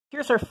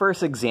Here's our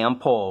first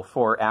example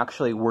for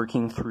actually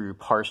working through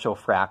partial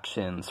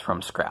fractions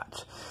from scratch.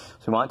 So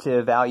we want to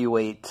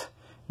evaluate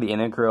the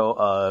integral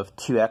of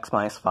 2x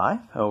minus 5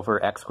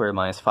 over x squared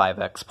minus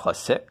 5x plus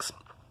 6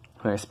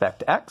 with respect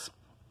to x.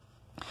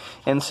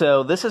 And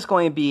so this is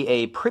going to be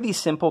a pretty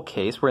simple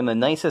case. We're in the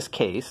nicest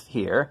case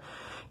here.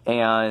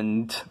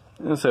 And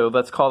so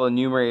let's call the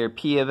numerator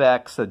p of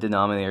x, the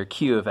denominator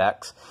q of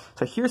x.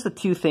 So here's the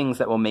two things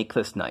that will make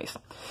this nice.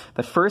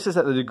 The first is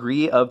that the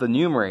degree of the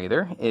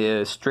numerator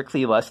is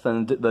strictly less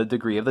than the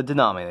degree of the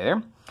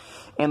denominator.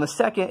 And the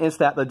second is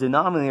that the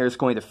denominator is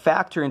going to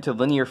factor into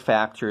linear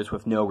factors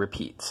with no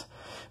repeats.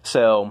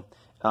 So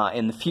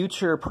in the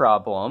future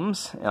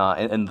problems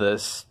in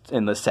this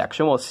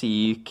section, we'll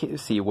see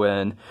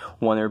when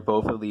one or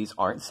both of these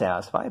aren't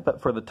satisfied.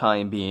 But for the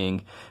time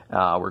being,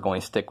 we're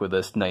going to stick with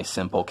this nice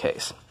simple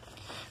case.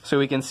 So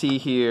we can see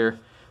here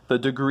the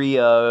degree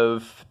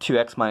of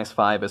 2x minus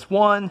 5 is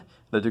 1.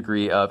 The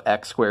degree of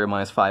x squared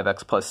minus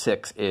 5x plus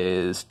 6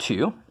 is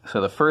 2.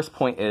 So the first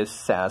point is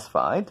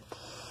satisfied.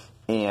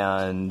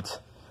 And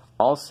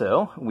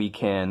also, we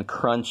can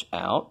crunch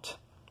out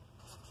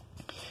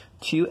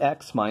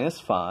 2x minus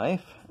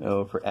 5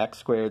 over x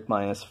squared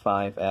minus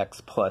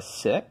 5x plus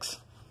 6.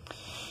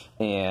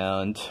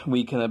 And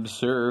we can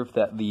observe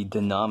that the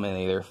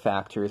denominator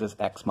factors as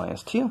x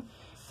minus 2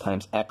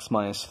 times x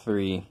minus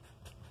 3.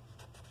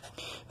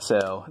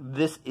 So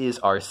this is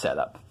our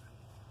setup.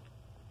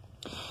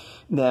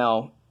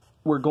 Now,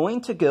 we're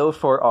going to go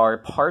for our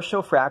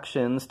partial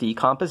fractions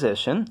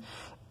decomposition,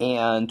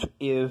 and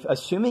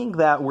assuming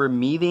that we're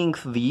meeting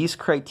these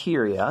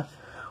criteria,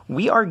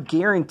 we are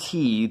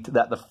guaranteed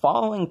that the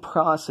following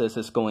process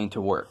is going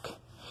to work.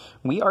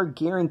 We are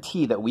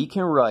guaranteed that we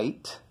can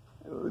write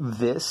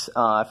this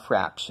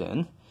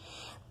fraction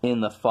in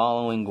the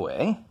following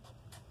way.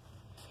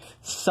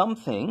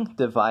 Something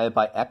divided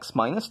by x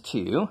minus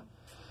 2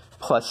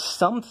 plus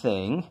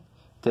something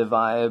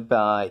divided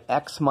by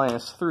x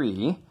minus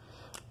 3,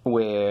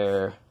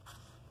 where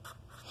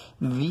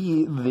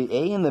the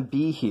a and the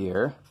b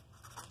here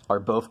are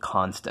both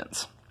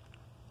constants.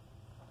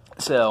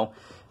 So,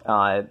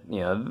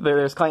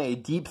 there's kind of a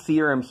deep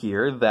theorem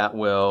here that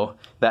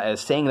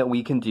is saying that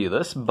we can do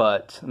this,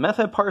 but the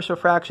method of partial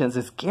fractions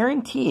is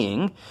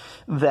guaranteeing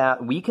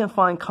that we can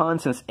find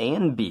constants a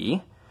and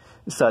b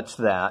such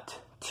that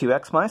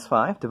 2x minus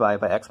 5 divided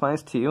by x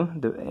minus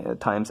 2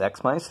 times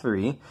x minus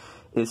 3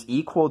 is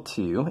equal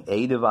to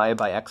a divided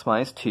by x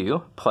minus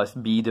 2 plus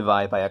b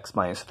divided by x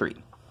minus 3.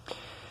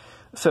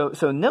 So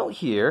note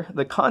here,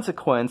 the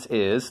consequence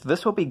is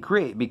this will be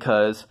great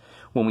because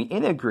when we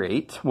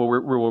integrate, we'll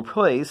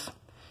replace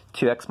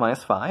 2x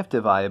minus 5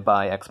 divided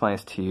by x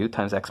minus 2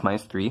 times x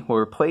minus 3. We'll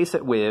replace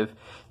it with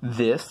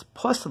this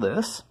plus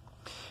this,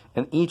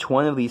 and each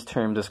one of these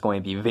terms is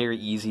going to be very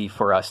easy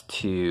for us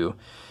to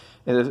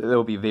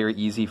it'll be very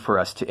easy for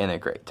us to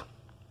integrate.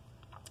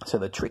 So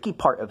the tricky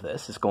part of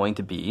this is going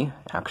to be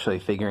actually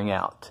figuring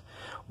out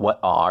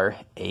what are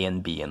a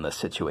and b in this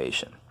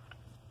situation.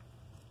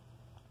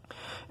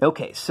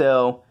 Okay,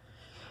 so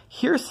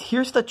here's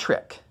the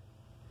trick.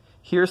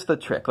 Here's the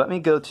trick. Let me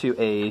go to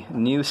a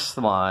new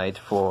slide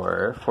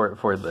for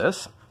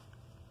this.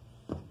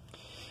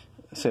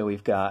 So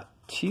we've got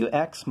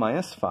 2x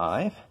minus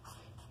 5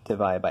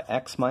 divided by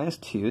x minus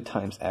 2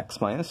 times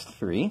x minus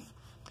 3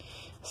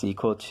 is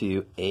equal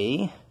to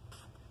a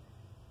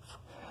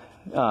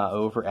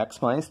over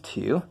x minus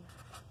 2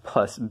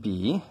 plus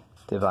b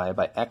divided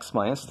by x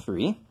minus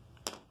 3.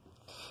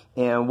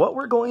 And what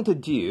we're going to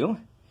do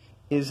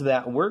is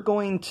that we're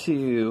going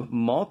to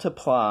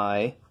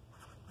multiply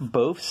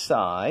both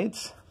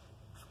sides.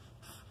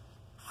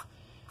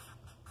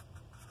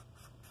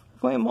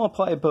 We're going to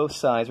multiply both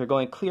sides. We're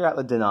going to clear out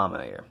the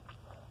denominator.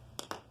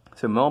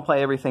 So multiply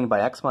everything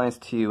by x minus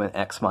 2 and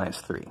x minus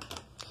 3.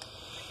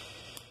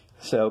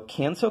 So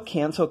cancel,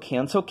 cancel,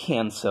 cancel,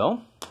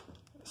 cancel.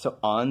 So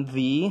on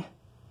the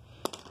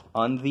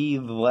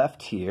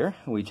left here,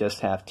 we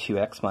just have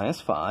 2x minus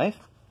 5.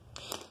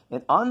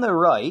 And on the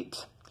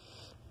right,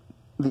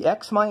 the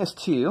x minus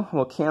 2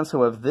 will cancel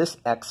with this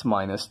x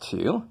minus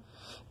 2.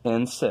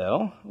 And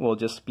so we'll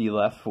just be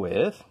left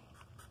with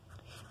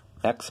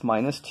x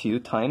minus 2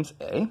 times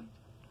a.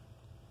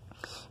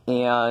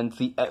 And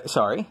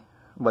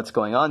what's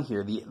going on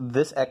here?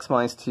 This x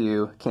minus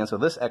 2 cancel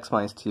this x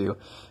minus 2.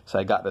 So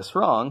I got this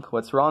wrong.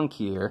 What's wrong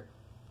here?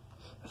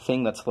 The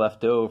thing that's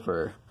left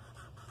over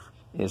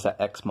is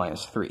that x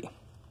minus 3.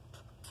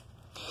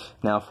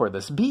 Now for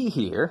this b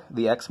here,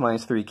 the x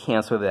minus 3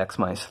 cancel the x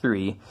minus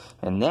 3,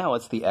 and now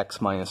it's the x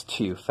minus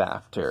 2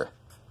 factor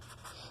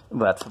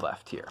that's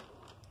left here.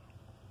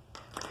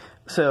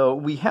 So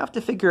we have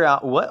to figure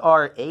out what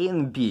are a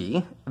and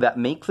b that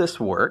make this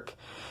work,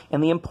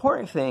 and the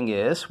important thing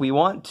is we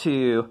want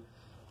to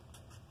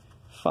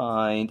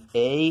find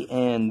a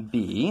and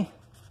b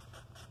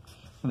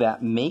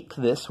that make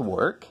this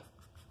work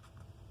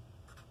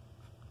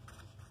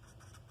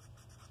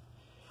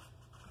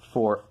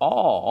for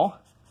all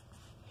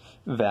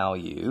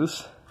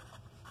values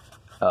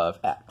of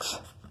x.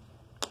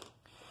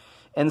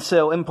 And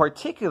so in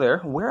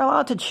particular, we're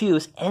allowed to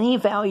choose any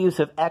values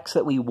of x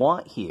that we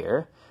want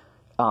here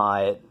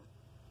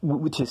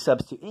to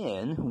substitute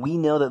in. We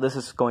know that this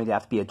is going to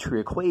have to be a true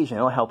equation.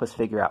 It'll help us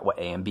figure out what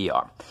a and b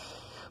are.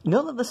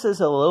 Note that this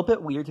is a little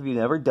bit weird if you've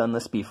never done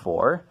this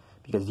before,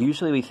 because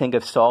usually we think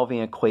of solving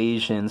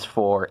equations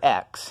for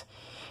x.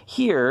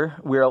 Here,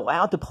 we're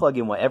allowed to plug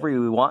in whatever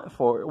we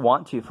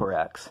want to for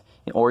x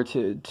in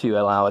order to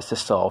allow us to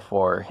solve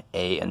for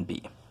a and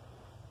b.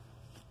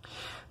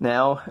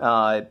 Now,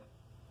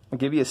 I'll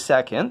give you a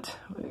second.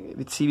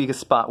 Let's see if you can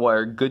spot what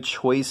are good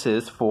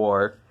choices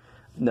for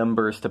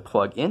numbers to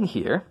plug in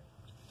here.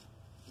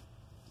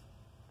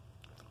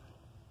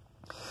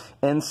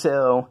 And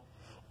so,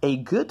 a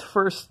good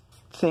first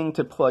thing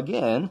to plug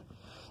in,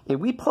 if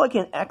we plug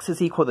in x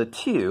is equal to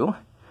 2,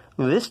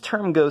 this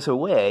term goes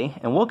away,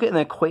 and we'll get an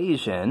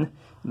equation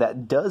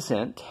that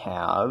doesn't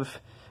have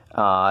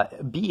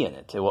b in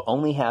it. It will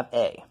only have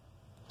a.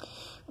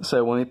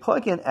 So when we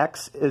plug in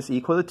x is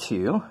equal to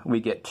 2,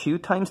 we get 2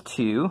 times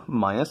 2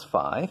 minus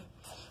 5.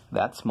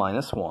 That's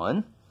minus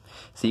 1.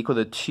 It's equal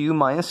to 2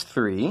 minus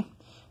 3.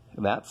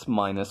 That's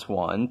minus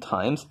 1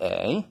 times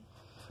a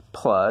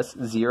plus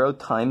 0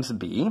 times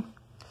b.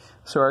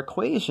 So our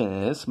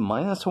equation is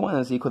minus 1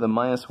 is equal to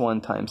minus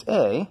 1 times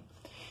a.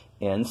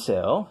 And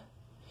so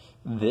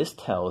this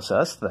tells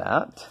us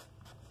that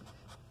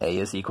a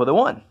is equal to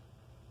 1.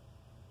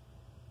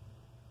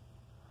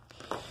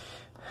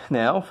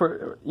 Now,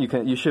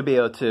 you should be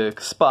able to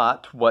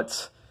spot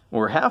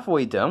we're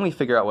halfway done. We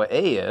figure out what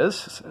a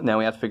is. Now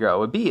we have to figure out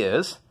what b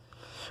is.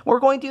 We're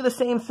going to do the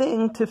same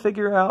thing to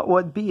figure out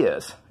what b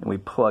is. And we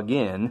plug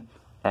in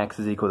x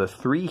is equal to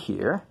 3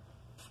 here.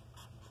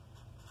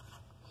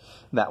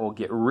 That will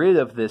get rid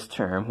of this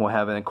term. We'll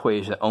have an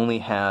equation that only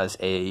has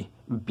a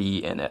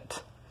b in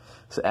it.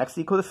 So x is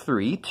equal to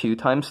 3. 2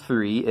 times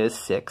 3 is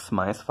 6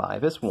 minus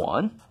 5 is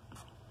 1.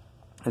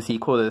 Is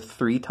equal to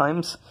 3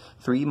 times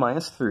 3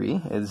 minus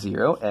 3 is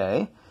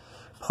 0a,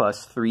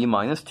 plus 3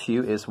 minus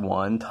 2 is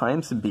 1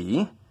 times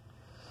b.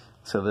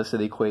 So this is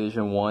the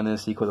equation 1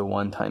 is equal to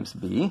 1 times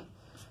b.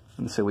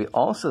 And so we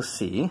also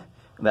see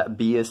that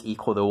b is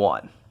equal to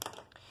 1.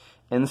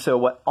 And so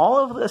what all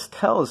of this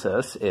tells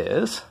us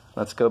is,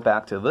 let's go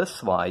back to this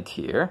slide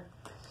here.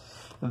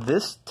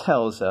 This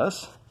tells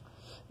us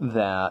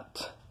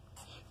that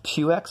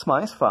 2x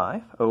minus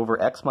 5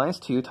 over x minus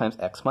 2 times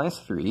x minus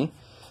 3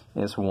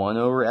 is 1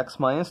 over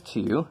x minus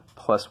 2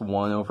 plus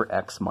 1 over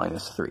x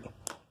minus 3.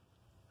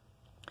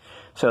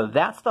 So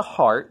that's the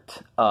heart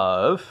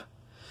of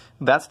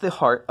that's the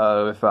heart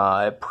of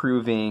the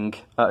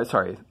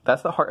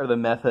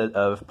method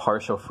of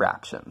partial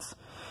fractions,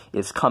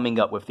 is coming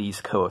up with these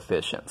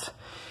coefficients.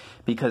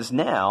 Because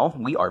now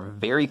we are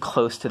very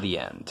close to the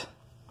end.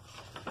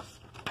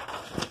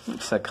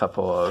 It's a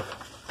couple of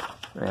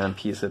random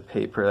pieces of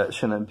paper that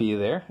shouldn't be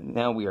there.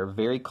 Now we are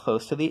very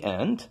close to the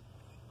end.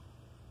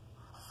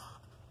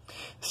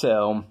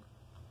 So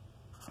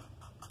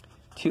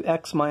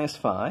 2x minus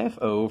 5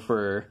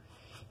 over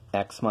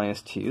x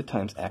minus 2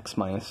 times x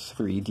minus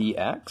 3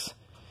 dx.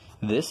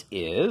 This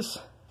is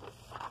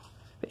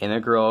the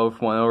integral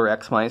of 1 over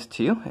x minus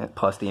 2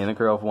 plus the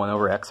integral of 1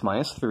 over x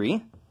minus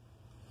 3.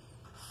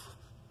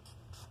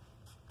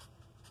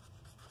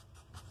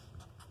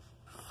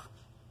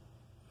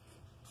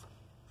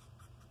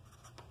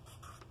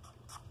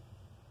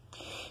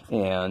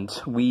 And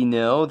we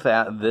know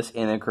that this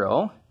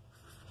integral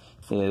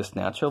is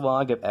natural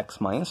log of x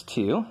minus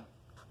 2,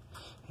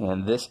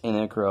 and this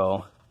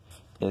integral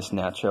is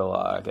natural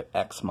log of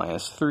x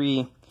minus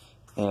 3,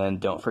 and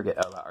don't forget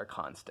about our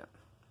constant.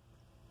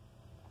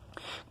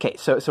 Okay,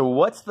 so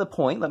what's the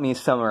point? Let me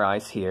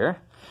summarize here.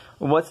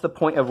 What's the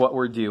point of what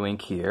we're doing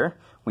here?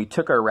 We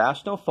took our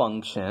rational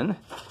function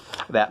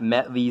that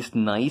met these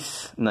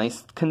nice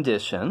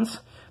conditions.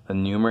 The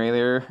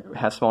numerator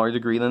has smaller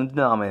degree than the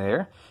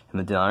denominator, and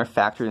the denominator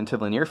factored into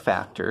linear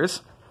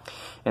factors.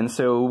 And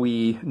so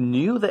we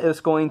knew that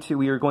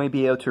we were going to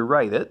be able to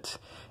write it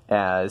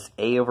as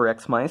a over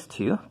x minus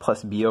 2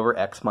 plus b over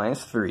x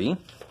minus 3.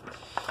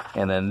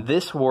 And then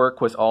this work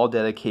was all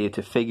dedicated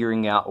to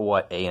figuring out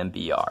what a and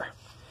b are.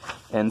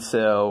 And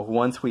so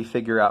once we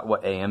figure out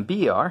what a and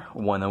b are,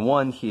 1 and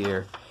 1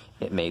 here,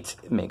 it makes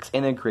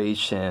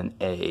integration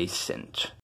a cinch.